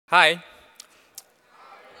Hi.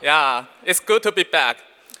 Yeah, it's good to be back.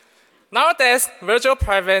 Nowadays, virtual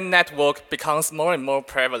private network becomes more and more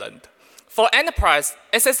prevalent. For enterprise,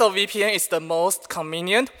 SSL VPN is the most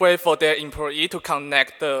convenient way for their employee to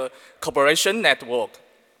connect the corporation network.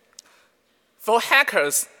 For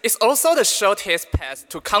hackers, it's also the shortest path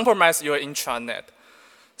to compromise your intranet.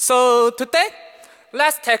 So today,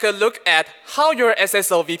 let's take a look at how your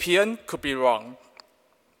SSL VPN could be wrong.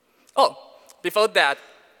 Oh, before that,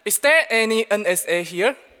 is there any NSA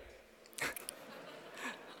here?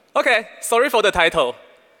 Okay, sorry for the title.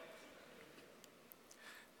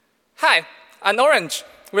 Hi, I'm Orange.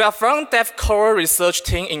 We are from DevCore research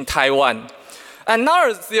team in Taiwan. I'm now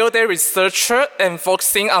a zero-day researcher and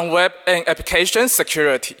focusing on web and application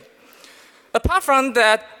security. Apart from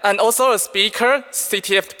that, I'm also a speaker,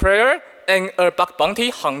 CTF player, and a bug bounty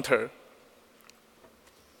hunter.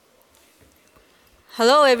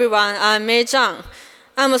 Hello everyone, I'm Mei Zhang.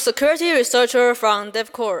 I'm a security researcher from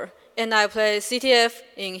DevCore, and I play CTF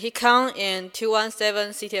in HitCon and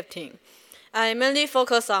 217 CTF team. I mainly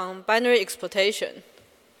focus on binary exploitation.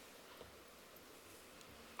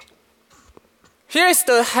 Here is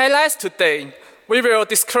the highlights today. We will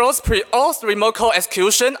disclose pre-auth remote code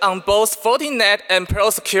execution on both Fortinet and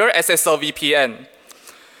Preauth SSL VPN.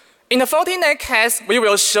 In the Fortinet case, we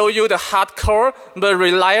will show you the hardcore but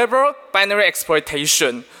reliable binary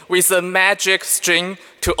exploitation with a magic string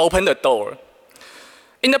to open the door.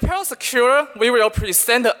 In the Preauth, we will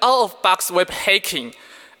present the out-of-box web hacking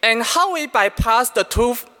and how we bypass the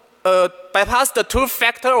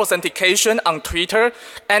two-factor authentication on Twitter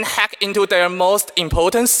and hack into their most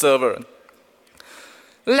important server.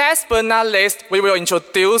 Last but not least, we will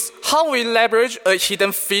introduce how we leverage a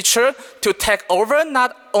hidden feature to take over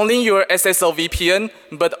not only your SSL VPN,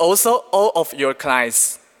 but also all of your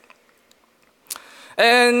clients.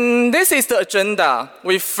 And this is the agenda.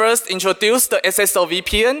 We first introduce the SSL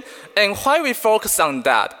VPN and why we focus on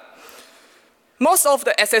that. Most of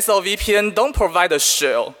the SSL VPN don't provide a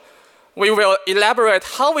shell. We will elaborate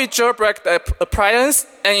how we jailbreak the appliance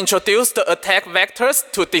and introduce the attack vectors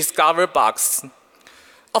to discover bugs.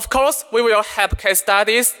 Of course, we will have case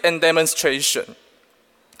studies and demonstration.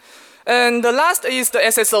 And the last is the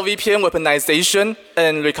SSL VPN weaponization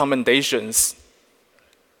and recommendations.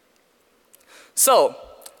 So,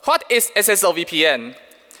 what is SSL VPN?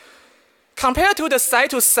 Compared to the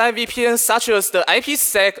site-to-site VPN such as the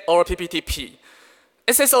IPsec or PPTP,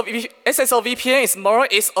 SSL VPN is more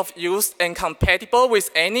ease of use and compatible with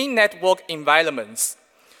any network environments.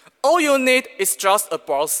 All you need is just a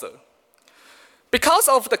browser. Because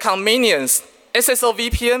of the convenience, SSL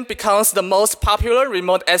VPN becomes the most popular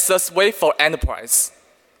remote access way for enterprise.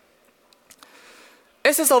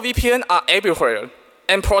 SSL VPN are everywhere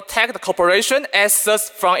and protect the corporation assets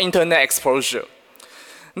from internet exposure.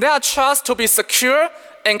 They are trusted to be secure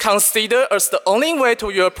and considered as the only way to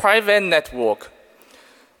your private network.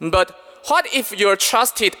 But what if your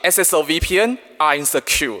trusted SSL VPN are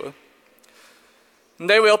insecure?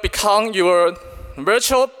 They will become your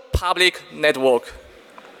virtual public network.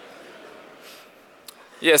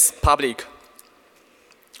 Yes, public.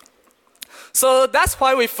 So that's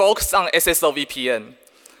why we focus on SSL VPN.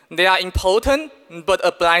 They are important, but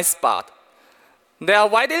a blind spot. They are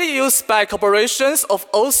widely used by corporations of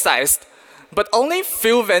all sizes, but only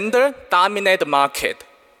few vendors dominate the market.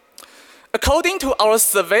 According to our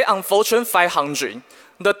survey on Fortune 500,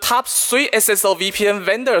 the top 3 SSL VPN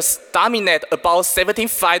vendors dominate about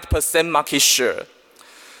 75% market share.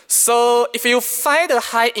 So if you find a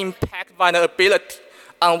high-impact vulnerability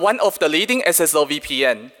on one of the leading SSL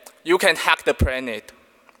VPN, you can hack the planet.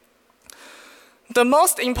 The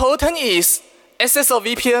most important is SSL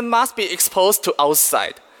VPN must be exposed to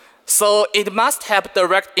outside, so it must have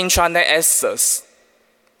direct intranet access.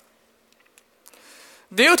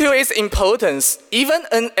 Due to its importance, even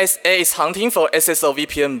NSA is hunting for SSL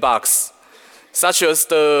VPN bugs, such as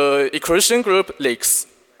the encryption group leaks.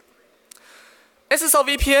 SSL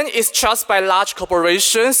VPN is trusted by large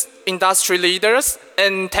corporations, industry leaders,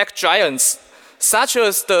 and tech giants, such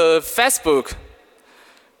as the Facebook,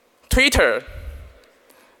 Twitter,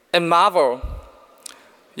 and Marvel.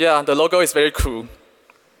 Yeah, the logo is very cool.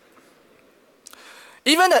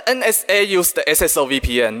 Even the NSA use the SSL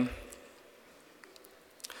VPN.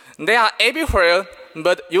 They are everywhere,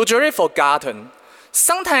 but usually forgotten.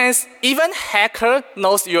 Sometimes even hacker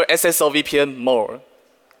knows your SSL VPN more.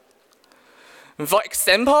 For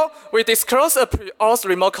example, we disclosed a pre-auth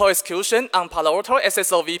remote code execution on Palo Alto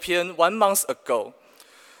SSL VPN 1 month ago.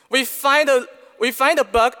 We find a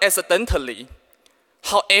bug accidentally.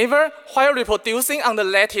 However, while reproducing on the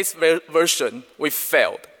latest version, we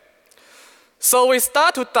failed. So we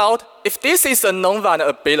start to doubt if this is a known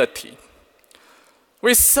vulnerability.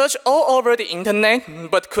 We searched all over the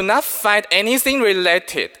internet, but could not find anything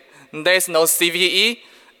related. There is no CVE,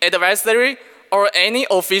 advisory, or any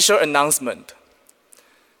official announcement.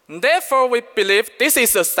 Therefore, we believe this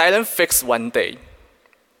is a silent fix one day.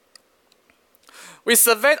 We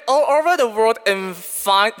surveyed all over the world and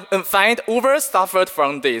find Uber suffered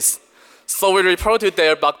from this. So we report to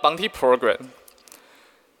their bug bounty program.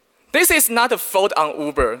 This is not a fault on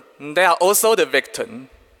Uber. They are also the victim.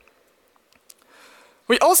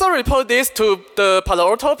 We also report this to the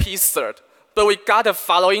Preauth PCert, but we got the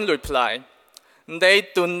following reply. They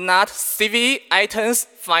do not CVE items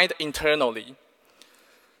find internally.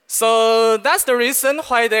 So that's the reason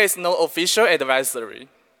why there is no official advisory.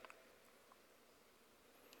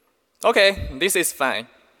 Okay, this is fine.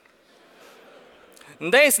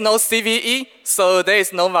 There is no CVE, so there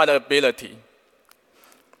is no vulnerability.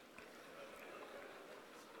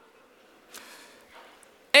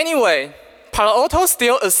 Anyway, Preauth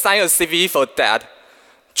still assigns a CVE for that,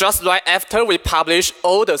 just right after we publish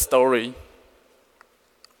all the story.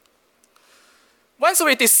 Once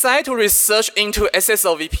we decide to research into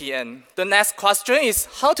SSL VPN, the next question is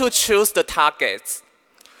how to choose the targets.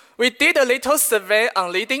 We did a little survey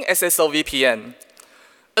on leading SSL VPN.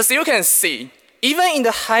 As you can see, even in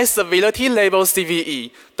the high severity level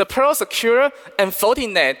CVE, the Preauth Secure and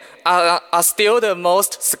Fortinet are still the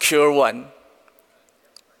most secure one.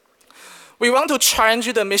 We want to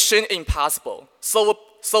challenge the mission impossible, so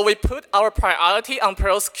we put our priority on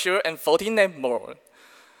Preauth Secure and Fortinet more.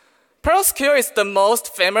 Preauth Secure is the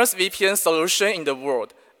most famous VPN solution in the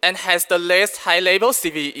world and has the least high-level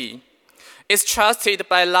CVE. It's trusted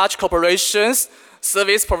by large corporations,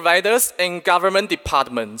 service providers, and government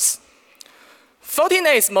departments.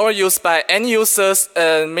 Fortinet is more used by end users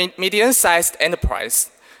and medium-sized enterprise.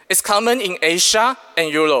 It's common in Asia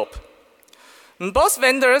and Europe. Both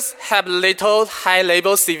vendors have little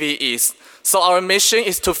high-level CVEs, so our mission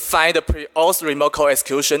is to find the pre-auth remote code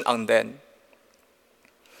execution on them.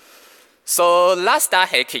 So let's start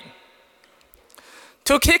hacking.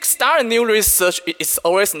 To kickstart new research is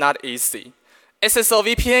always not easy. SSL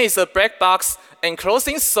VPN is a black box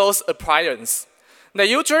enclosing source appliance. They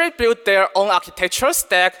usually build their own architecture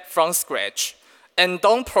stack from scratch and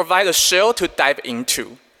don't provide a shell to dive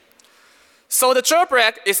into. So the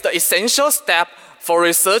jailbreak is the essential step for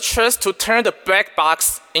researchers to turn the black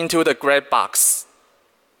box into the gray box.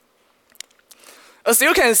 As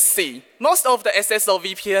you can see, most of the SSL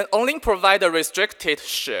VPN only provide a restricted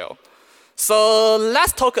shell. So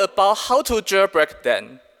let's talk about how to jailbreak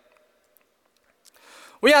them.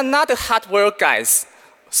 We are not the hardware guys,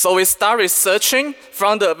 so we start researching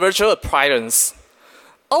from the virtual appliance.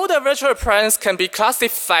 All the virtual appliances can be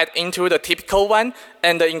classified into the typical one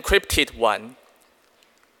and the encrypted one.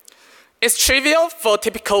 It's trivial for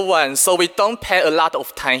typical one, so we don't pay a lot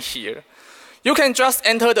of time here. You can just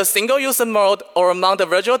enter the single user mode or mount the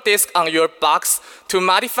virtual disk on your box to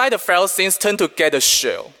modify the file system to get a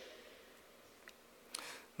shell.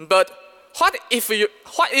 But what if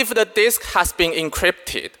the disk has been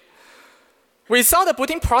encrypted? Without the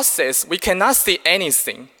booting process, we cannot see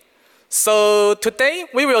anything. So today,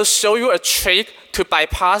 we will show you a trick to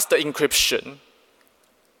bypass the encryption.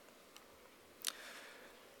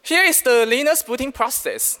 Here is the Linux booting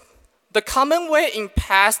process. The common way in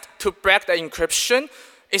past to break the encryption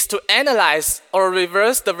is to analyze or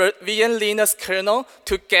reverse the VM Linux kernel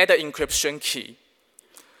to get the encryption key.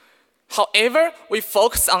 However, we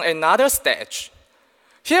focus on another stage.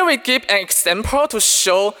 Here we give an example to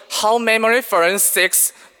show how memory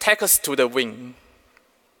forensics takes us to the win.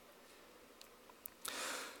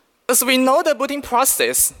 As we know the booting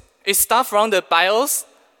process, it starts from the BIOS,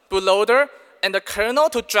 bootloader, and the kernel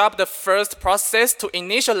to drop the first process to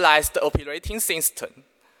initialize the operating system.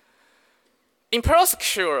 In Preauth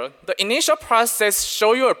Secure, the initial process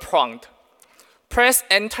shows you a prompt. Press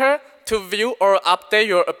Enter to view or update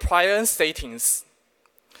your appliance settings.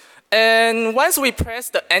 And once we press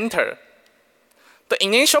the Enter, the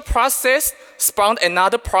initial process spawned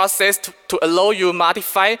another process to allow you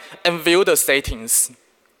modify and view the settings.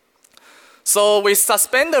 So we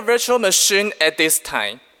suspend the virtual machine at this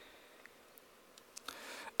time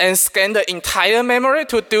and scan the entire memory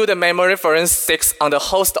to do the memory forensics on the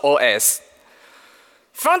host OS.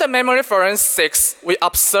 From the memory forensics, we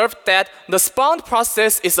observed that the spawned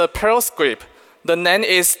process is a Perl script. The name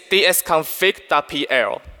is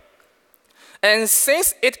dsconfig.pl. And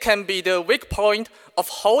since it can be the weak point of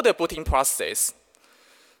whole the booting process,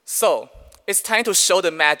 so it's time to show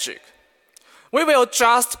the magic. We will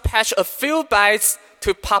just patch a few bytes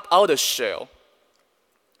to pop out the shell.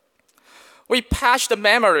 we patch the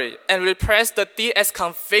memory and replace the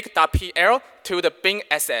dsconfig.pl to the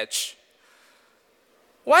bin.sh.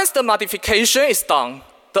 Once the modification is done,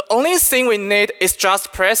 the only thing we need is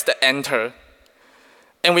just press the enter.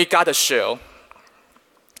 And we got a shell.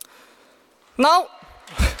 Now,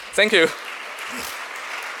 thank you.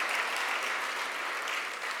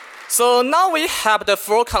 So now we have the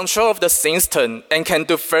full control of the system and can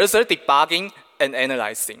do further debugging and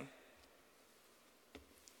analyzing.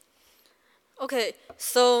 Okay,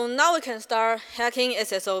 so now we can start hacking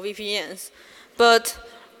SSL VPNs. But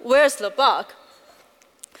where's the bug?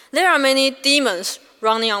 There are many daemons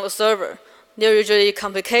running on the server. They're usually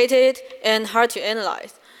complicated and hard to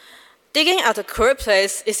analyze. Digging at the correct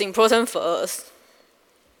place is important for us.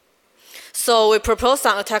 So we propose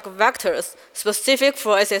some attack vectors specific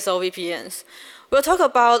for SSL VPNs. We'll talk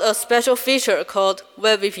about a special feature called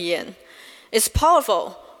web VPN. It's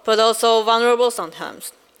powerful, but also vulnerable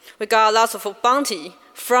sometimes. We got lots of bounty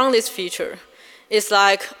from this feature. It's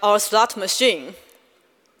like our slot machine.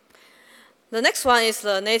 The next one is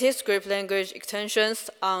the native script language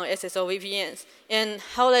extensions on SSL VPNs and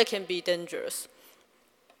how they can be dangerous.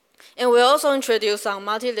 And we'll also introduce some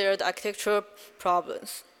multi-layered architecture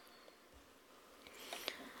problems.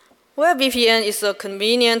 Web VPN is a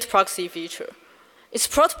convenient proxy feature. It's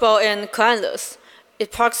portable and clientless.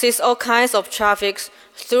 It proxies all kinds of traffic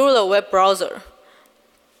through the web browser.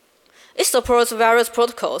 It supports various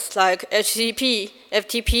protocols like HTTP,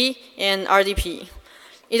 FTP, and RDP.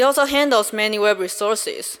 It also handles many web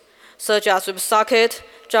resources, such as WebSocket,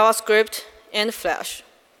 JavaScript, and Flash.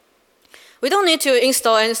 We don't need to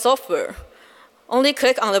install any software. Only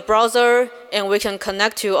click on the browser, and we can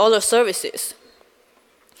connect to all the services.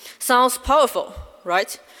 Sounds powerful,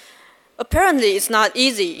 right? Apparently, it's not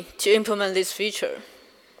easy to implement this feature.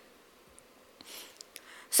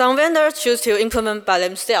 Some vendors choose to implement by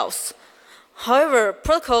themselves. However,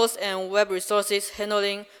 protocols and web resources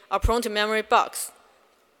handling are prone to memory bugs.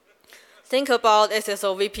 Think about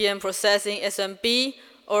SSL VPN processing SMB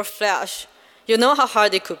or Flash. You know how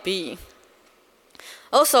hard it could be.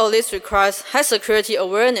 Also, this requires high security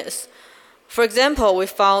awareness. For example, we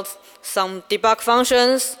found some debug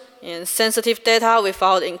functions and sensitive data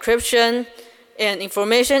without encryption and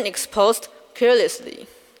information exposed carelessly.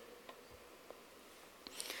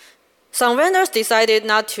 Some vendors decided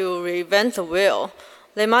not to reinvent the wheel.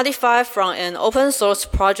 They modified from an open source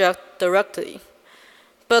project directly.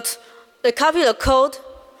 But they copy the code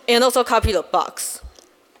and also copy the bugs.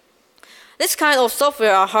 This kind of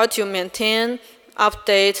software are hard to maintain,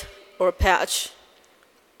 update, or patch.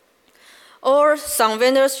 Or some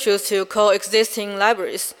vendors choose to call existing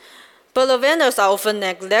libraries, but the vendors are often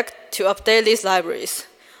neglect to update these libraries.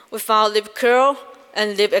 We found libcurl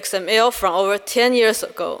and libxml from over 10 years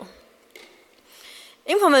ago.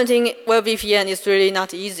 Implementing web VPN is really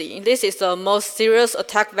not easy. This is the most serious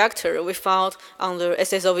attack vector we found under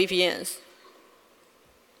SSL VPNs.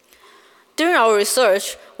 During our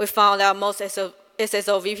research, we found that most SSL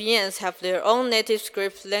VPNs have their own native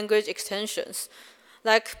script language extensions,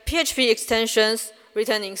 like PHP extensions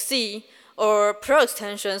written in C or Preauth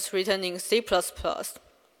extensions written in C++.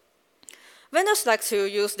 Vendors like to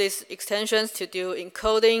use these extensions to do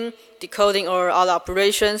encoding, decoding, or other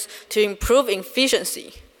operations to improve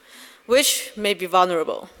efficiency, which may be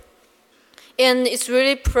vulnerable. And it's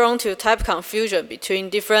really prone to type confusion between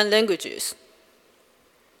different languages.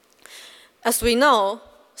 As we know,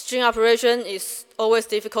 string operation is always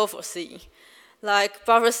difficult for C, like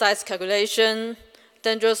buffer size calculation,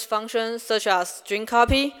 dangerous functions such as string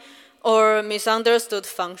copy, or misunderstood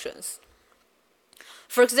functions.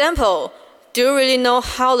 For example, do you really know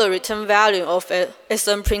how the return value of a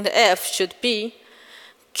smprintf should be?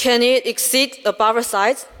 Can it exceed the buffer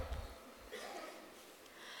size?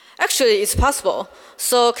 Actually, it's possible.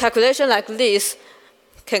 So calculation like this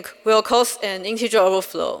will cause an integer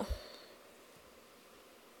overflow.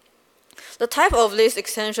 The type of these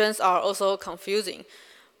extensions are also confusing.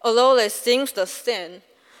 Although they seem the same,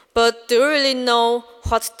 but do you really know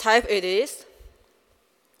what type it is?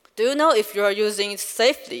 Do you know if you are using it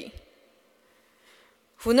safely?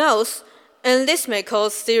 Who knows? And this may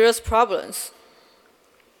cause serious problems.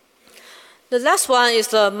 The last one is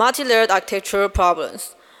the multi-layered architecture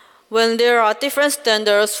problems. When there are different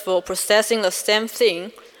standards for processing the same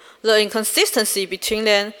thing, the inconsistency between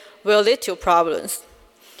them will lead to problems,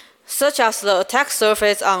 such as the attack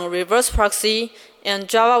surface on reverse proxy and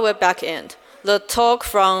Java Web Backend, the talk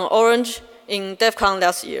from Orange in DEF CON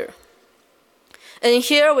last year. And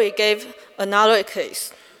here we gave another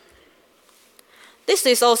case. This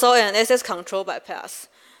is also an access control bypass.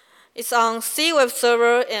 It's on C web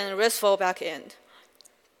server and RESTful backend.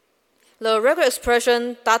 The regular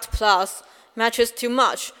expression .plus matches too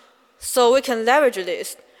much, so we can leverage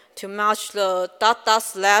this to match the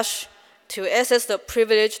 // to access the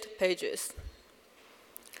privileged pages.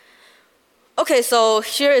 Okay, so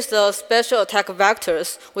here is the special attack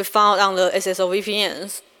vectors we found on the SSL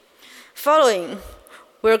VPNs. Following,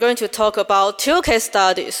 we're going to talk about 2 case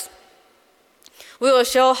studies. We will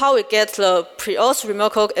show how we get the pre-auth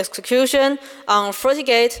remote code execution on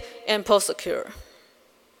FortiGate and PostSecure.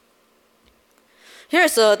 Here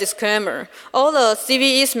is a disclaimer. All the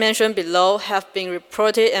CVEs mentioned below have been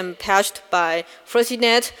reported and patched by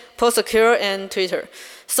Fortinet, PostSecure, and Twitter.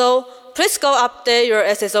 So please go update your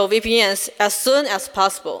SSL VPNs as soon as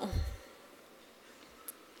possible.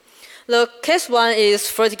 The case 1 is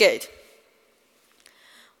FortiGate.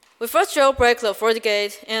 We first jailbreak the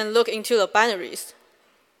FortiGate and look into the binaries.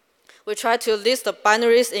 We try to list the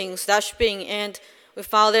binaries in /bin, and we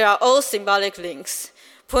found they are all symbolic links,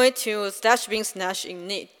 point to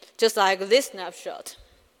 /bin/init, just like this snapshot.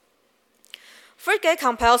 FortiGate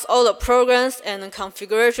compiles all the programs and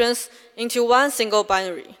configurations into one single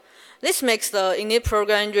binary. This makes the init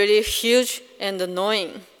program really huge and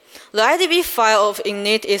annoying. The IDB file of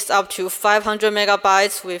init is up to 500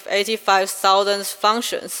 megabytes with 85,000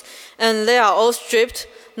 functions, and they are all stripped,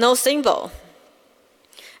 no symbol.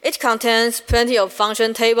 It contains plenty of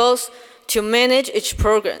function tables to manage each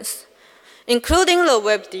program, including the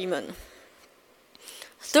web daemon.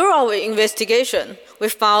 Through our investigation, we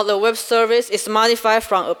found the web service is modified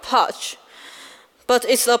from a patch, but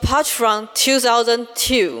it's a patch from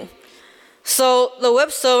 2002. So the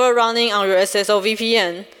web server running on your SSL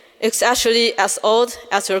VPN is actually as old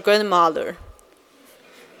as your grandmother.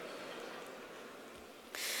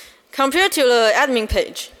 Compared to the admin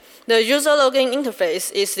page, the user login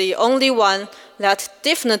interface is the only one that's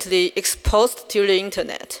definitely exposed to the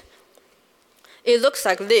internet. It looks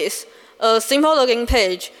like this, a simple login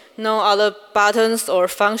page, no other buttons or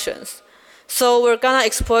functions. So we're gonna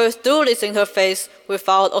exploit through this interface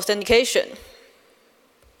without authentication.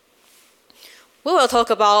 We will talk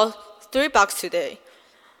about 3 bugs today.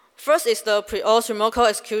 First is the pre-auth remote code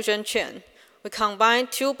execution chain. We combine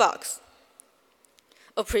 2 bugs: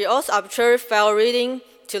 a pre-auth arbitrary file reading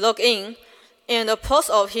to log in, and a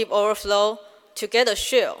post-auth heap overflow to get a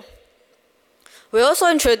shell. We also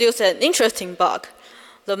introduced an interesting bug,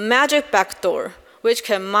 the magic backdoor, which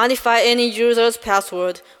can modify any user's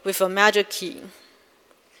password with a magic key.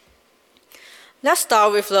 Let's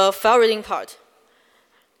start with the file reading part.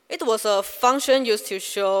 It was a function used to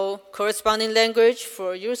show corresponding language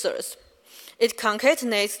for users. It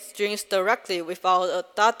concatenates strings directly without a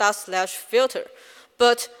 // filter,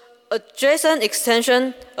 but a JSON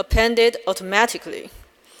extension appended automatically.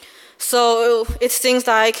 So it seems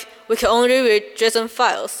like we can only read JSON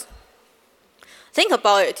files. Think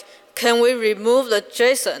about it. Can we remove the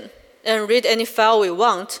JSON and read any file we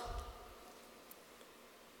want?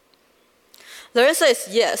 The answer is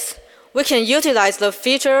yes. We can utilize the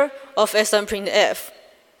feature of smprintf.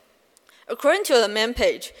 According to the main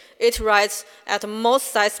page, it writes at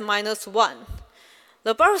most size -1.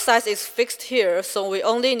 The buffer size is fixed here, so we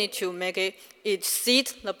only need to make it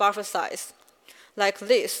exceed the buffer size, like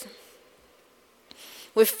this.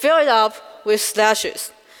 We fill it up with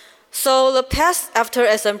slashes. So the path after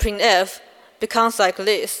smprintf becomes like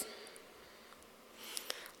this.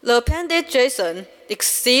 The appended JSON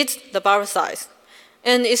exceeds the buffer size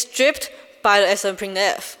and is stripped by the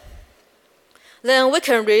smprintf. Then we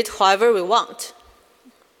can read however we want.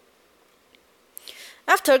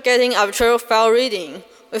 After getting arbitrary file reading,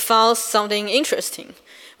 we found something interesting.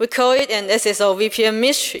 We call it an SSL VPN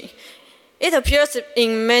mystery. It appears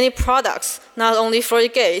in many products, not only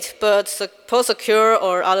FortiGate, but PostSecure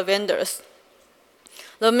or other vendors.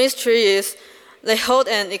 The mystery is they hold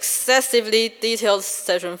an excessively detailed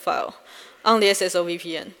session file on the SSL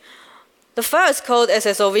VPN. The file is called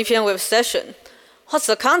SSL VPN web session. What's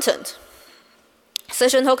the content?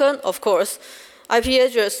 Session token, of course. IP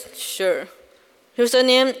address, sure.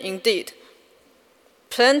 Username, indeed.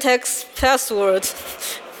 Plaintext password.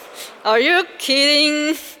 Are you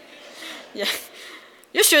kidding? Yeah.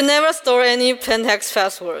 You should never store any plaintext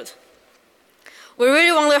password. We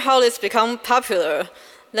really wonder how this become popular.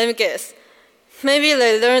 Let me guess. Maybe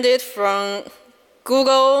they learned it from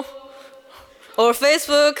Google or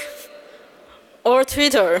Facebook or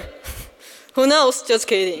Twitter. Who knows? Just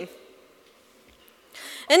kidding.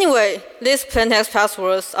 Anyway, these plaintext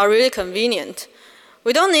passwords are really convenient.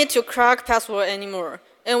 We don't need to crack password anymore,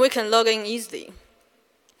 and we can log in easily.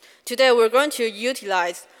 Today, we're going to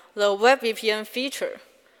utilize the web VPN feature.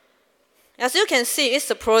 As you can see, it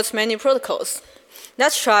supports many protocols.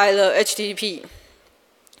 Let's try the HTTP.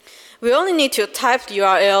 We only need to type the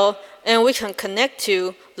URL, and we can connect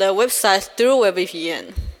to the website through a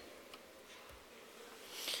VPN.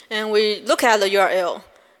 And we look at the URL.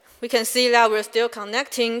 We can see that we're still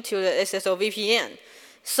connecting to the SSL VPN.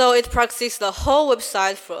 So it proxies the whole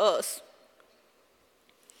website for us.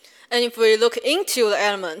 And if we look into the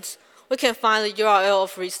elements, we can find the URL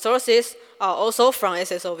of resources are also from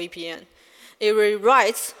SSL VPN. It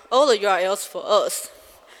rewrites all the URLs for us.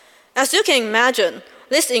 As you can imagine,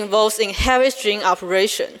 this involves in heavy string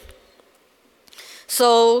operation.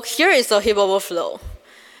 So here is a heap overflow.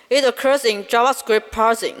 It occurs in JavaScript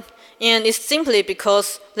parsing, and it's simply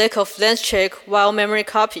because lack of length check while memory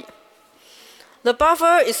copy. The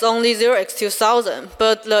buffer is only 0x2000,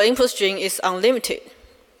 but the input string is unlimited.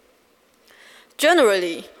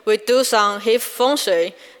 Generally, we do some heap feng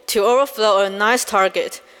shui to overflow a nice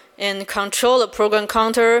target and control the program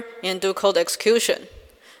counter and do code execution.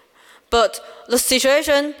 But the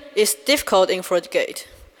situation is difficult in FortiGate.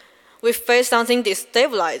 We face something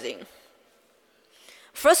destabilizing.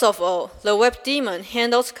 First of all, the web daemon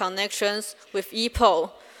handles connections with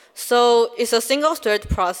ePOL, so it's a single-thread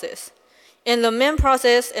process. And the main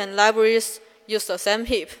process and libraries use the same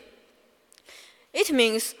heap. It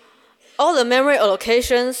means all the memory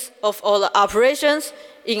allocations of all the operations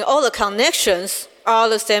in all the connections are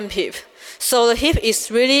the same heap. So the heap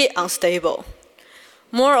is really unstable.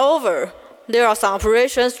 Moreover, there are some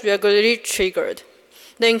operations regularly triggered.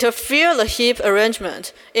 They interfere the heap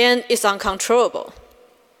arrangement and is uncontrollable.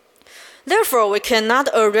 Therefore, we cannot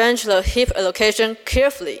arrange the heap allocation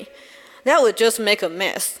carefully. That would just make a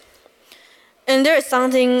mess. And there is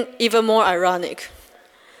something even more ironic.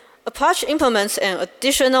 Apache implements an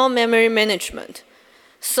additional memory management,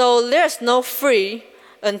 so there's no free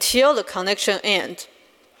until the connection ends.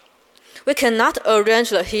 We cannot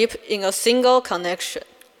arrange the heap in a single connection.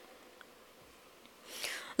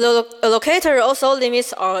 The allocator also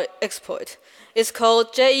limits our exploit. It's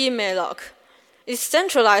called JE-malloc. It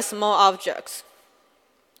centralizes small objects.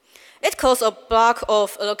 It calls a block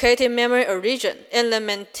of allocated memory a region and then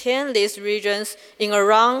maintains these regions in a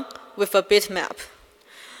ROM with a bitmap.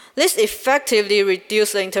 This effectively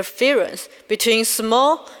reduces the interference between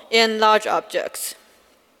small and large objects.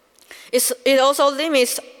 It also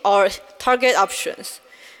limits our target options.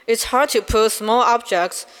 It's hard to put small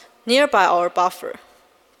objects nearby our buffer.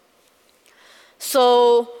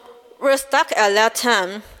 So we're stuck at that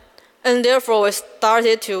time, and therefore we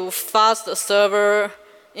started to fast the server,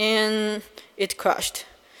 and it crashed.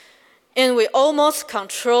 And we almost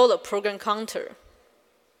control the program counter.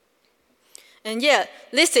 And yet,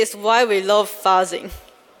 this is why we love fuzzing.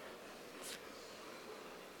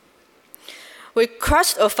 We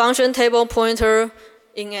crashed a function table pointer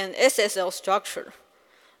in an SSL structure.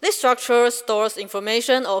 This structure stores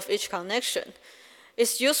information of each connection.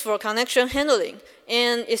 It's used for connection handling,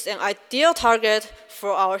 and is an ideal target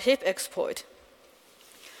for our heap exploit.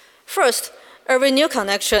 First, every new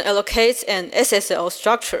connection allocates an SSL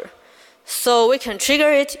structure, so we can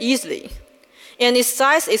trigger it easily. And its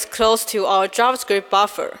size is close to our JavaScript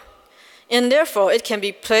buffer, and therefore it can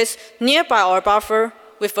be placed nearby our buffer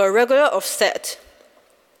with a regular offset.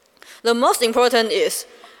 The most important is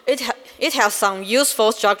it has some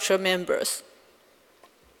useful structure members.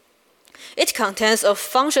 It contains a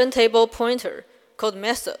function table pointer called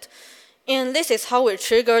method, and this is how we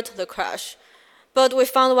triggered the crash. But we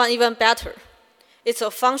found one even better. It's a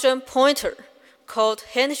function pointer called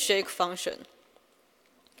handshake function.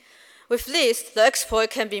 With this, the exploit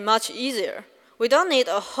can be much easier. We don't need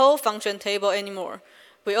a whole function table anymore.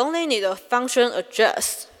 We only need a function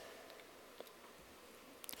address.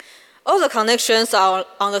 All the connections are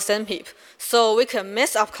on the same heap, so we can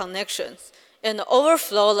mess up connections and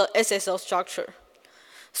overflow the SSL structure.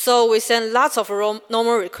 So we send lots of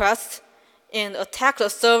normal requests and attack the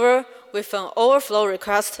server with an overflow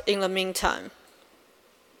request in the meantime.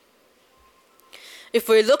 If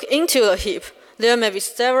we look into the heap, there may be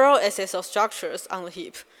several SSL structures on the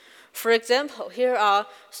heap. For example, here are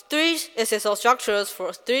 3 SSL structures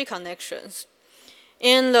for 3 connections.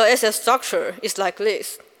 And the SSL structure is like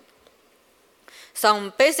this.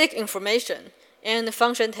 Some basic information and the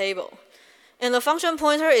function table. And the function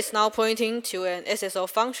pointer is now pointing to an SSL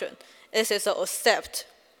function, SSL accept.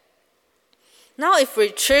 Now if we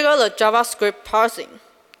trigger the JavaScript parsing,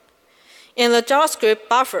 and the JavaScript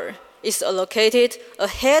buffer is allocated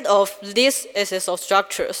ahead of these SSL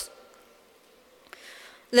structures,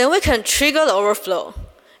 then we can trigger the overflow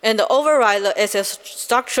and override the SSL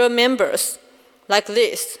structure members like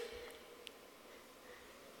this.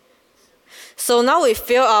 So now we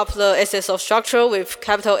fill up the SSL structure with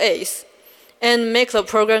capital A's and make the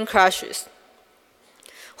program crashes.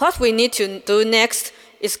 What we need to do next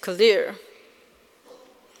is clear.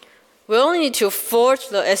 We only need to forge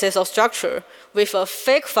the SSL structure with a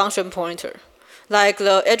fake function pointer, like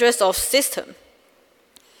the address of system.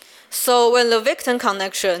 So when the victim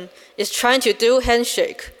connection is trying to do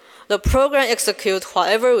handshake, the program executes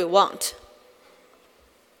whatever we want.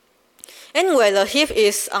 Anyway, the heap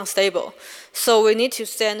is unstable, so we need to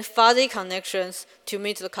send fuzzy connections to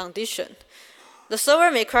meet the condition. The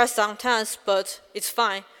server may crash sometimes, but it's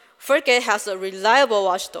fine. FortiGate has a reliable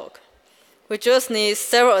watchdog. We just need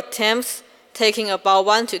several attempts, taking about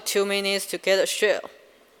 1 to 2 minutes to get a shell.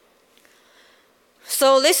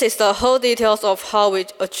 So this is the whole details of how we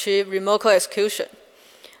achieve remote code execution.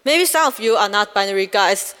 Maybe some of you are not binary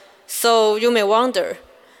guys, so you may wonder,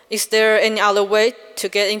 is there any other way to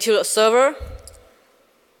get into the server?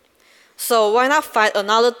 So why not find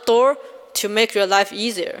another door to make your life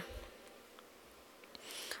easier?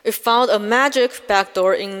 We found a magic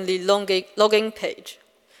backdoor in the login page.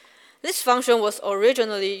 This function was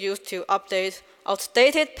originally used to update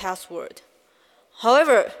outdated password.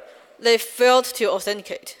 However, they failed to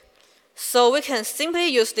authenticate. So we can simply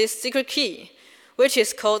use this secret key, which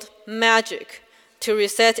is called magic, to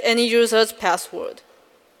reset any user's password.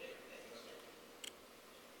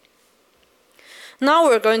 Now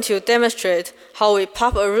we're going to demonstrate how we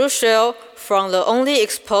pop a root shell from the only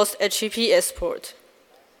exposed HTTP export.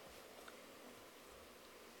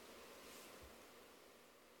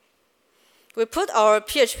 We put our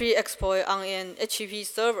PHP exploit on an HTTP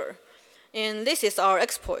server, and this is our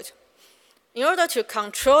exploit. In order to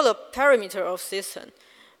control the parameter of system,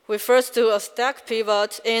 we first do a stack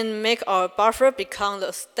pivot and make our buffer become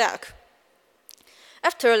the stack.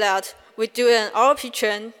 After that, we do an RP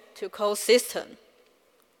chain to call system.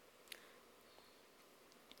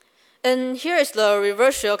 And here is the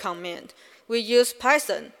reverse shell command. We use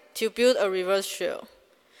Python to build a reverse shell.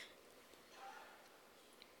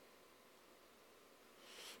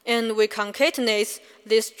 And we concatenate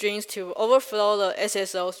these strings to overflow the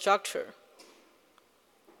SSL structure.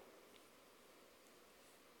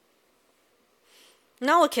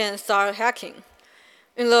 Now we can start hacking.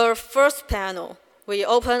 In the first panel, we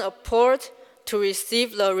open a port to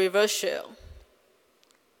receive the reverse shell.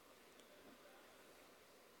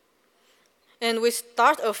 And we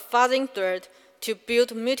start a fuzzing thread to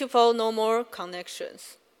build multiple normal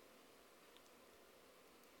connections.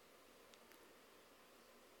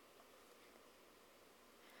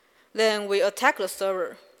 Then we attack the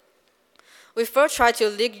server. We first try to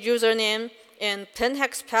leak username and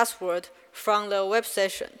plaintext password from the web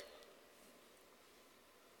session.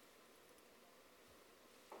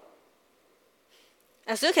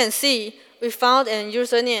 As you can see, we found a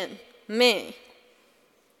username, May,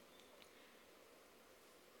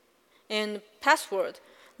 and password.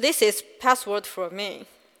 This is password for May.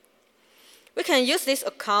 We can use this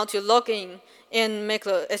account to log in and make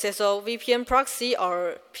the SSL VPN proxy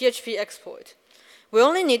our PHP exploit. We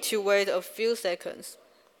only need to wait a few seconds.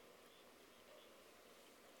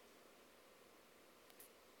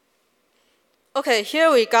 Okay, here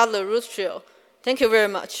we got the root shell. Thank you very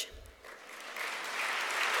much.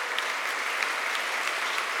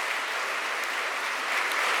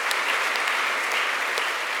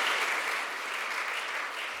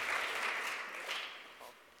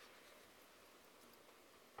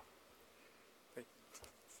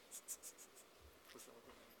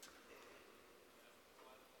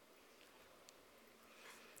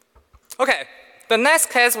 Okay, the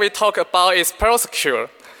next case we talk about is Preauth.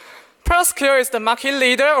 Preauth is the market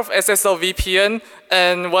leader of SSL VPN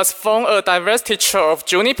and was from a diverse teacher of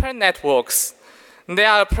Juniper networks. They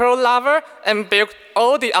are a pro lover and built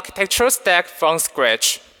all the architecture stack from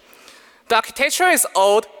scratch. The architecture is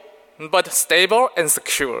old, but stable and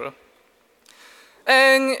secure.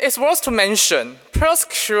 And it's worth to mention, Preauth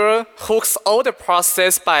hooks all the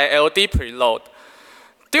process by LD preload.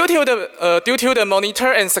 Due to the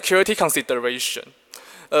monitor and security consideration.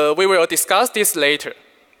 We will discuss this later.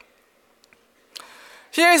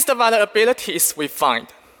 Here is the vulnerabilities we find.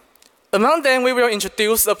 Among them, we will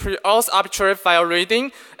introduce the pre-auth arbitrary file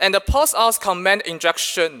reading and the post-auth command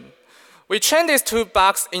injection. We chain these two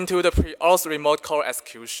bugs into the pre-auth remote code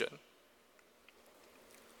execution.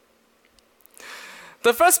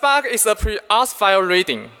 The first bug is the pre-auth file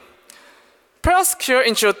reading. Preauth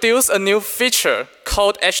introduced a new feature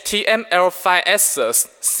called HTML5 access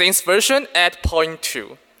since version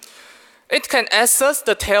 8.2. It can access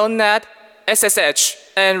the telnet, SSH,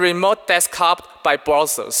 and remote desktop by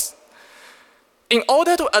browsers. In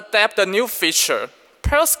order to adapt the new feature,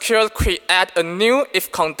 Preauth created a new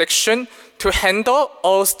if condition to handle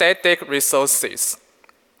all static resources.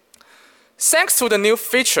 Thanks to the new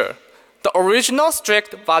feature, the original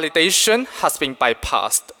strict validation has been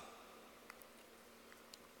bypassed.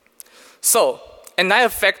 So, another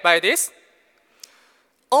effect by this,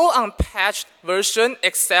 all unpatched versions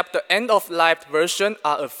except the end-of-life version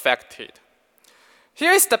are affected.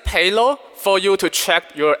 Here is the payload for you to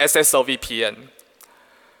check your SSL VPN.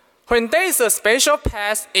 When there is a special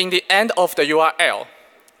path in the end of the URL,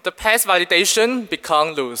 the path validation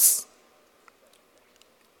becomes loose.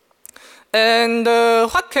 And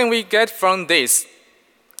what can we get from this?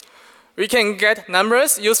 We can get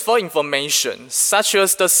numerous useful information, such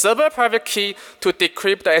as the server private key to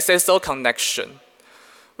decrypt the SSL connection.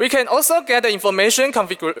 We can also get the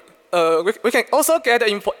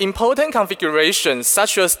important configurations,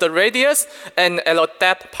 such as the radius and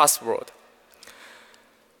LDAP password.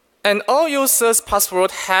 And all users'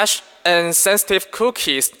 password hash and sensitive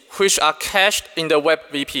cookies, which are cached in the web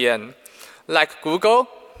VPN, like Google,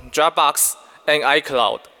 Dropbox, and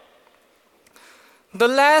iCloud. The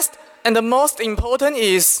last and the most important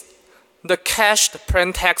is the cached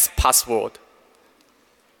plaintext password.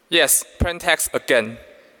 Yes, plaintext again.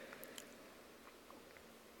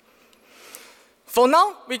 For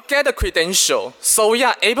now, we get a credential, so we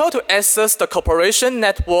are able to access the corporation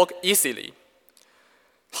network easily.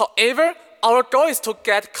 However, our goal is to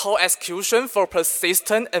get code execution for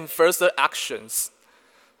persistent and further actions.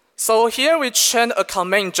 So here we chain a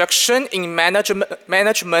command injection in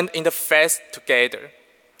management interface together.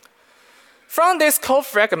 From this code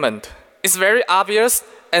fragment, it's very obvious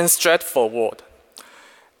and straightforward.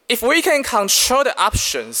 If we can control the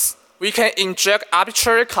options, we can inject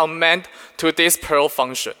arbitrary command to this Preauth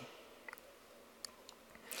function.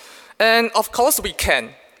 And of course we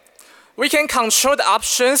can. We can control the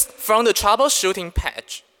options from the troubleshooting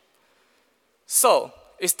page. So,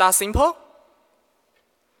 is that simple?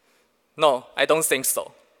 No, I don't think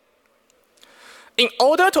so. In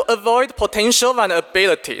order to avoid potential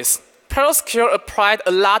vulnerabilities, Preauth applied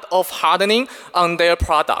a lot of hardening on their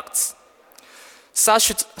products,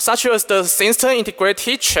 such as the system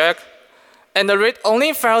integrity check and the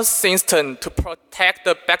read-only file system to protect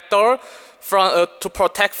the backdoor from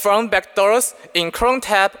backdoors in Chrome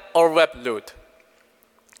tab or web root.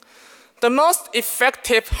 The most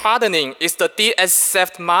effective hardening is the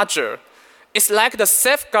DSSF module. It's like the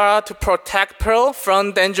safeguard to protect Preauth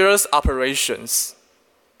from dangerous operations.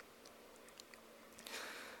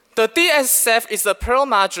 The DSSF is a Preauth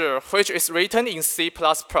module which is written in C++.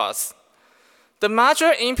 The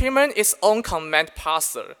module implements its own command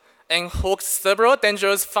parser and hooks several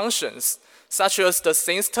dangerous functions, such as the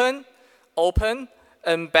system, open,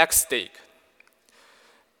 and backstick.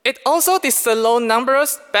 It also disallows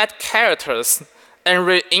numerous bad characters and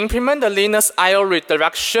re-implement the Linux I/O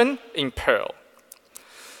redirection in Preauth.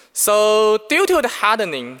 So due to the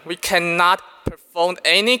hardening, we cannot perform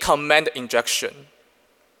any command injection.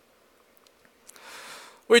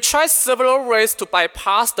 We tried several ways to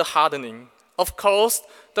bypass the hardening. Of course,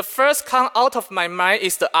 the first come out of my mind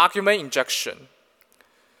is the argument injection.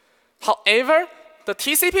 However, the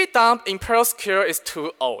TCP dump in Preauth is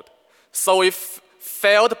too old, so it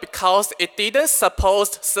failed because it didn't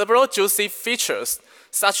support several juicy features,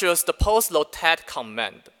 such as the post-rotate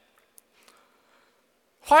command.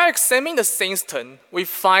 While examining the system, we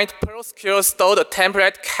find Preauth stored a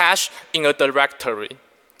template cache in a directory.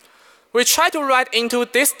 We try to write into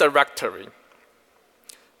this directory,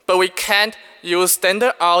 but we can't use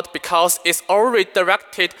standard out because it's already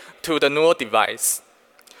directed to the null device.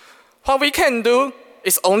 What we can do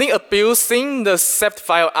is only abusing the saved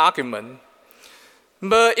file argument.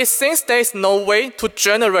 But it seems there is no way to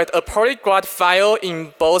generate a polyglot file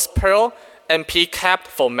in both Preauth and pcapt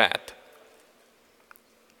format.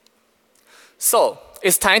 So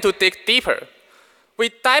it's time to dig deeper. We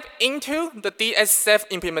dive into the DSSF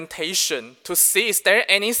implementation to see is there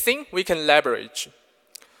anything we can leverage.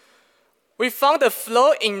 We found a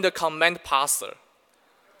flaw in the command parser.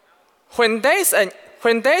 When there is an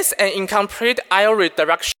incomplete I/O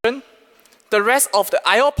redirection, the rest of the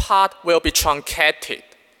I/O part will be truncated.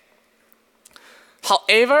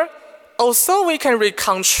 However, although we can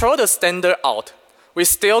recontrol the standard out, we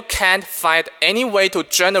still can't find any way to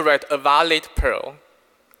generate a valid Preauth.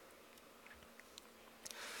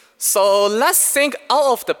 So let's think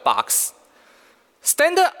out of the box.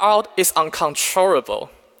 Standard out is uncontrollable,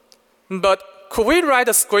 but could we write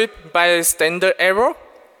a script by standard error?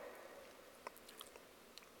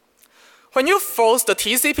 When you force the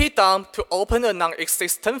TCP dump to open a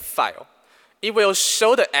non-existent file, it will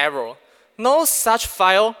show the error, no such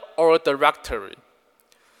file or directory.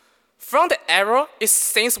 From the error, it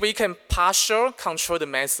seems we can partially control the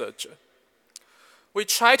message. We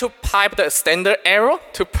try to pipe the standard error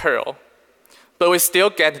to Perl, but we still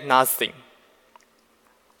get nothing.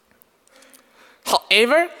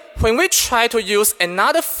 However, when we try to use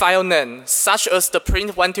another file name, such as the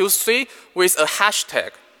print123 with a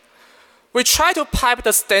hashtag, we try to pipe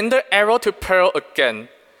the standard error to Perl again,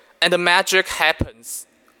 and the magic happens.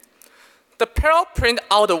 The Perl print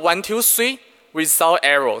out the 123 without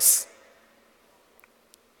errors.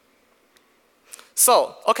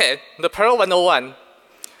 So, okay, the Perl 101.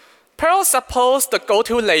 Perl supports the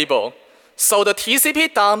goto label, so the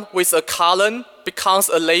TCP dump with a colon becomes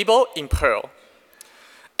a label in Perl.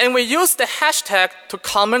 And we use the hashtag to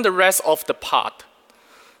comment the rest of the part.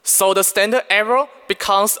 So the standard error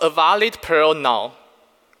becomes a valid Perl null.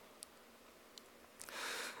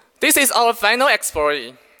 This is our final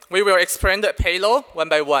exploit. We will explain the payload one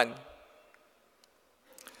by one.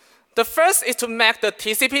 The first is to make the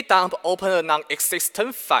TCP dump open a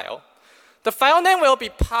non-existent file. The file name will be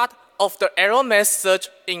part of the error message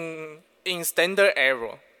in standard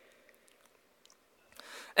error.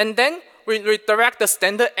 And then we redirect the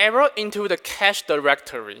standard error into the cache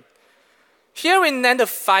directory. Here we name the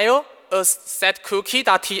file as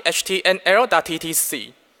setcookie.txt and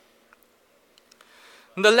error.ttc.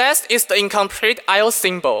 The last is the incomplete IO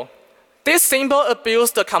symbol. This symbol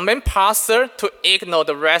abuses the command parser to ignore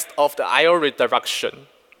the rest of the IO redirection.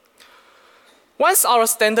 Once our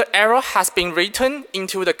standard error has been written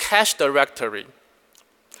into the cache directory,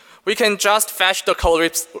 we can just fetch the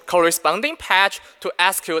corresponding patch to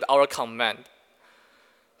execute our command.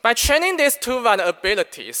 By training these two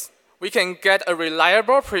vulnerabilities, we can get a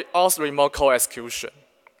reliable pre-auth remote code execution.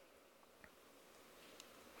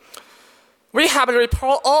 We have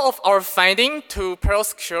reported all of our findings to Perl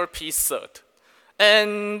Secure P-Cert,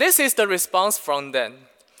 and this is the response from them.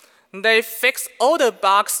 They fixed all the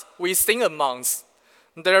bugs within a month.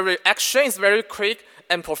 Their reaction is very quick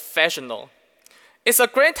and professional. It's a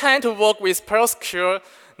great time to work with Perl Secure.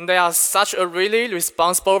 They are such a really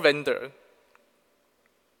responsible vendor.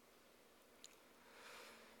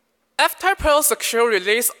 After Perl Secure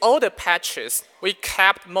released all the patches, we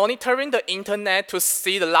kept monitoring the internet to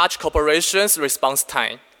see the large corporations' response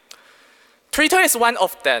time. Twitter is one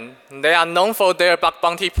of them. They are known for their bug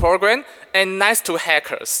bounty program and nice to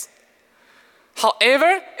hackers.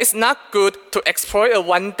 However, it's not good to exploit a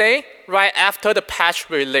one day right after the patch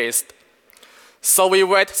released. So we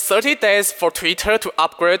wait 30 days for Twitter to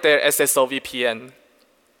upgrade their SSL VPN.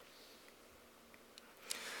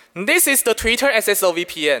 This is the Twitter SSL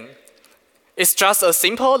VPN. It's just a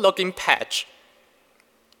simple login patch.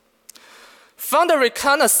 From the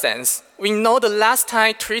reconnaissance, we know the last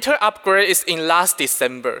time Twitter upgrade is in last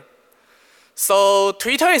December. So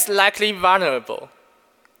Twitter is likely vulnerable.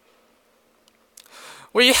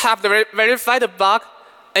 We have verified the bug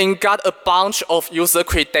and got a bunch of user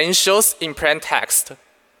credentials in plain text.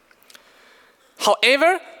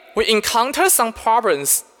 However, we encountered some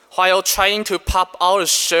problems while trying to pop out a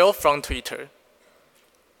shell from Twitter.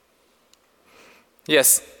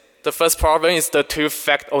 Yes, the first problem is the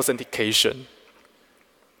two-factor authentication.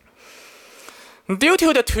 Due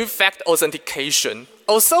to the two-factor authentication,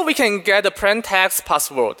 although we can get a plain text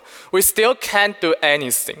password, we still can't do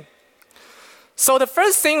anything. So the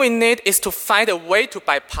first thing we need is to find a way to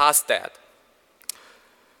bypass that.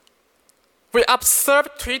 We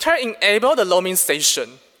observed Twitter enable the roaming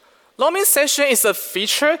session. Roaming session is a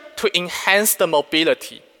feature to enhance the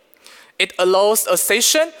mobility. It allows a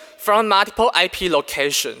session from multiple IP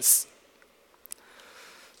locations.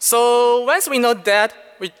 So once we know that,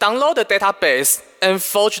 we download the database and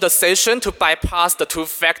forge the session to bypass the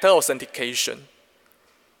two-factor authentication.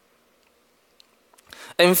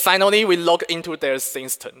 And finally, we log into their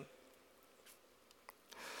system.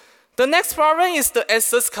 The next problem is the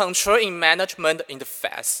access control in management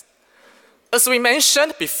interface. As we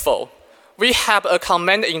mentioned before, we have a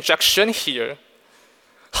command injection here.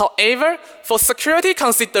 However, for security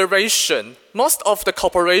consideration, most of the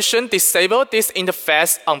corporations disable this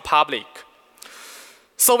interface on public.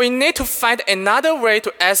 So we need to find another way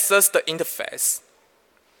to access the interface.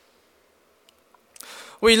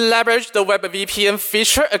 We leverage the web VPN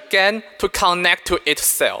feature again to connect to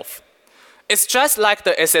itself. It's just like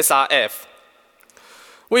the SSRF.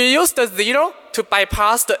 We use the 0 to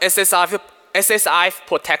bypass the SSIF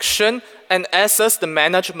protection and access the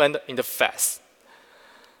management interface.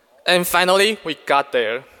 And finally, we got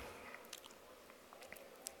there.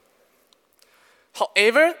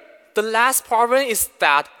 However, the last problem is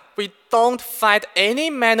that we don't find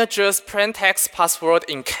any manager's plaintext password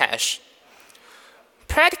in cache.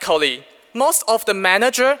 Practically, most of the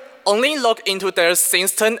managers only log into their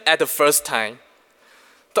system at the first time.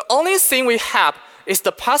 The only thing we have is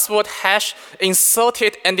the password hash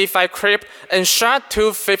inserted MD5 crypt and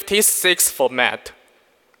SHA-256 format.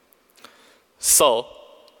 So,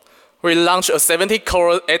 we launch a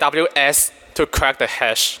 70-core AWS to crack the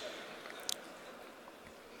hash.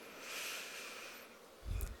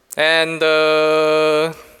 And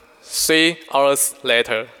 3 hours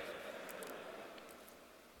later,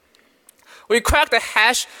 we cracked the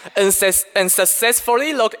hash and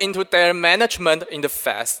successfully logged into their management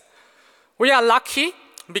interface. We are lucky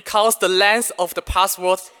because the length of the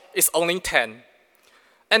password is only 10.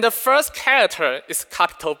 And the first character is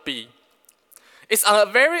capital B. It's on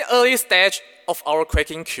a very early stage of our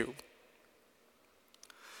cracking queue.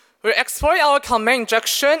 We exploit our command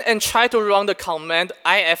injection and try to run the command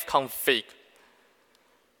ifconfig.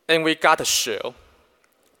 And we got a shell.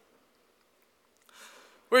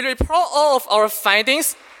 We report all of our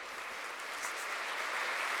findings.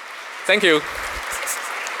 Thank you.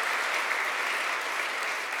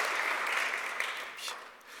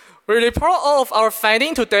 We report all of our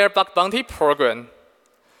findings to their bug bounty program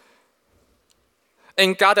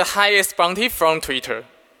and got the highest bounty from Twitter.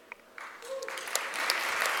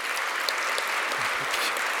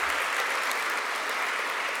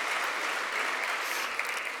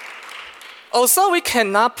 Also, we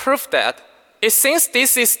cannot prove that. It seems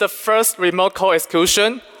this is the first remote code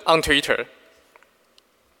execution on Twitter.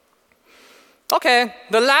 Okay,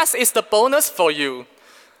 the last is the bonus for you.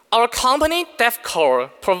 Our company,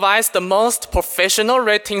 DevCore, provides the most professional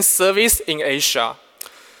rating service in Asia.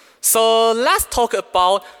 So let's talk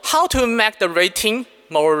about how to make the rating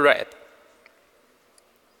more red.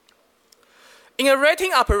 In a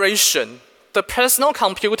rating operation, the personal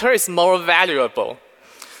computer is more valuable.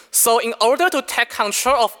 So in order to take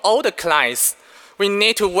control of all the clients, we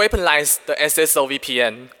need to weaponize the SSL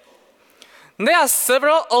VPN. There are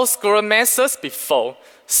several old-school methods before,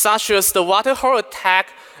 such as the waterhole attack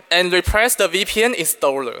and repress the VPN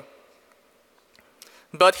installer.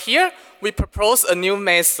 But here, we propose a new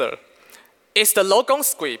method. It's the logon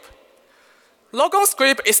script. Logon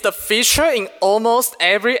script is the feature in almost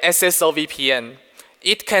every SSL VPN.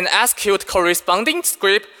 It can execute corresponding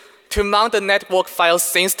script to mount the network file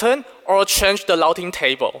system or change the routing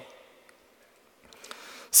table.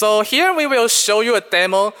 So here we will show you a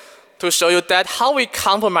demo to show you that how we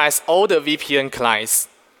compromise all the VPN clients.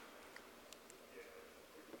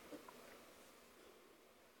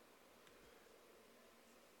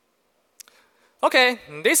 Okay,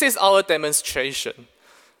 this is our demonstration.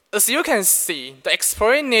 As you can see, the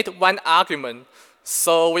exploit needs one argument,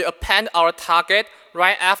 so we append our target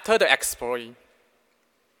right after the exploit.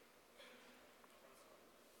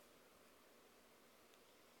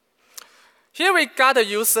 Here we got the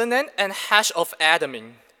username and hash of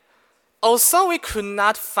admin. Also, we could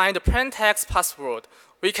not find the plaintext password.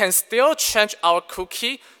 We can still change our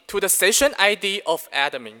cookie to the session ID of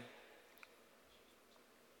admin.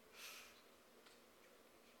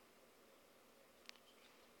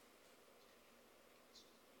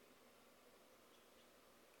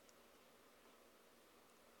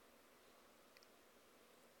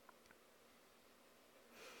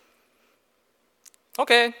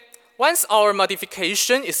 Okay. Once our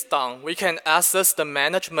modification is done, we can access the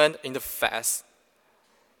management interface.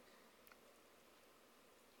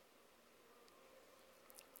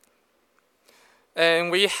 And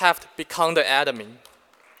we have become the admin.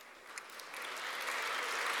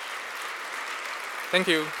 Thank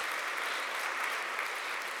you.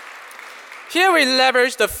 Here we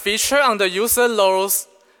leverage the feature on the user roles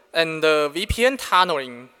and the VPN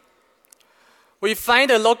tunneling. We find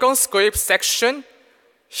the logon script section.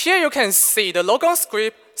 Here you can see the logon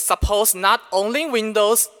script supports not only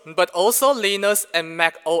Windows, but also Linux and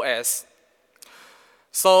Mac OS.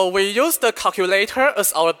 So we use the calculator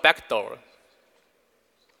as our backdoor.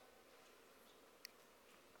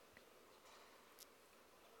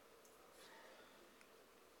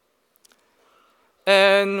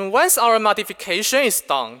 And once our modification is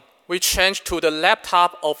done, we change to the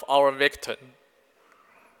laptop of our victim.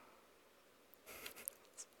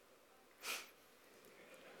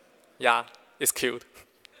 Yeah, it's cute.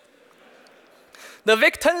 The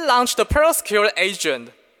victim launched the Preauth agent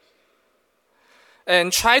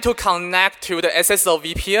and tried to connect to the SSL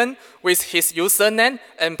VPN with his username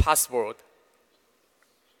and password.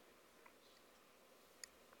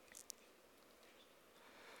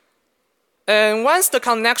 And once the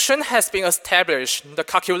connection has been established, the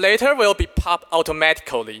calculator will be popped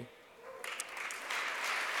automatically.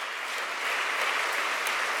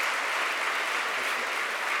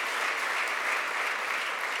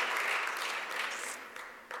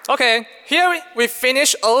 Okay, here we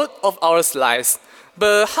finish all of our slides.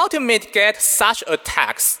 But how to mitigate such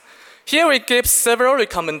attacks? Here we give several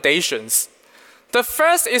recommendations. The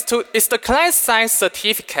first is the client-side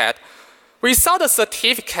certificate. Without the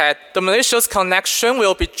certificate, the malicious connection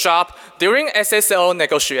will be dropped during SSL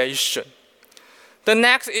negotiation. The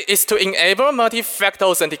next is to enable multi-factor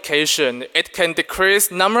authentication. It can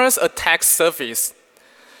decrease numerous attack surface.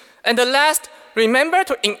 And the last, remember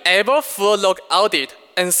to enable full log audit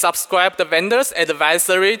and subscribe the vendor's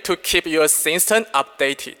advisory to keep your system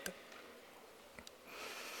updated.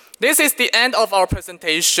 This is the end of our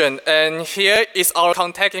presentation, and here is our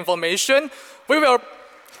contact information. We will,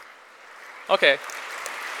 okay.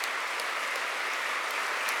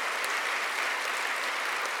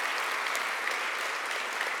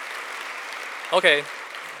 Okay.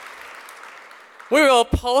 We will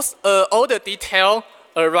post all the detail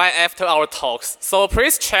right after our talks. So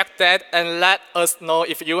please check that and let us know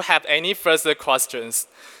if you have any further questions.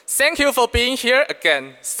 Thank you for being here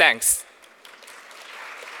again. Thanks.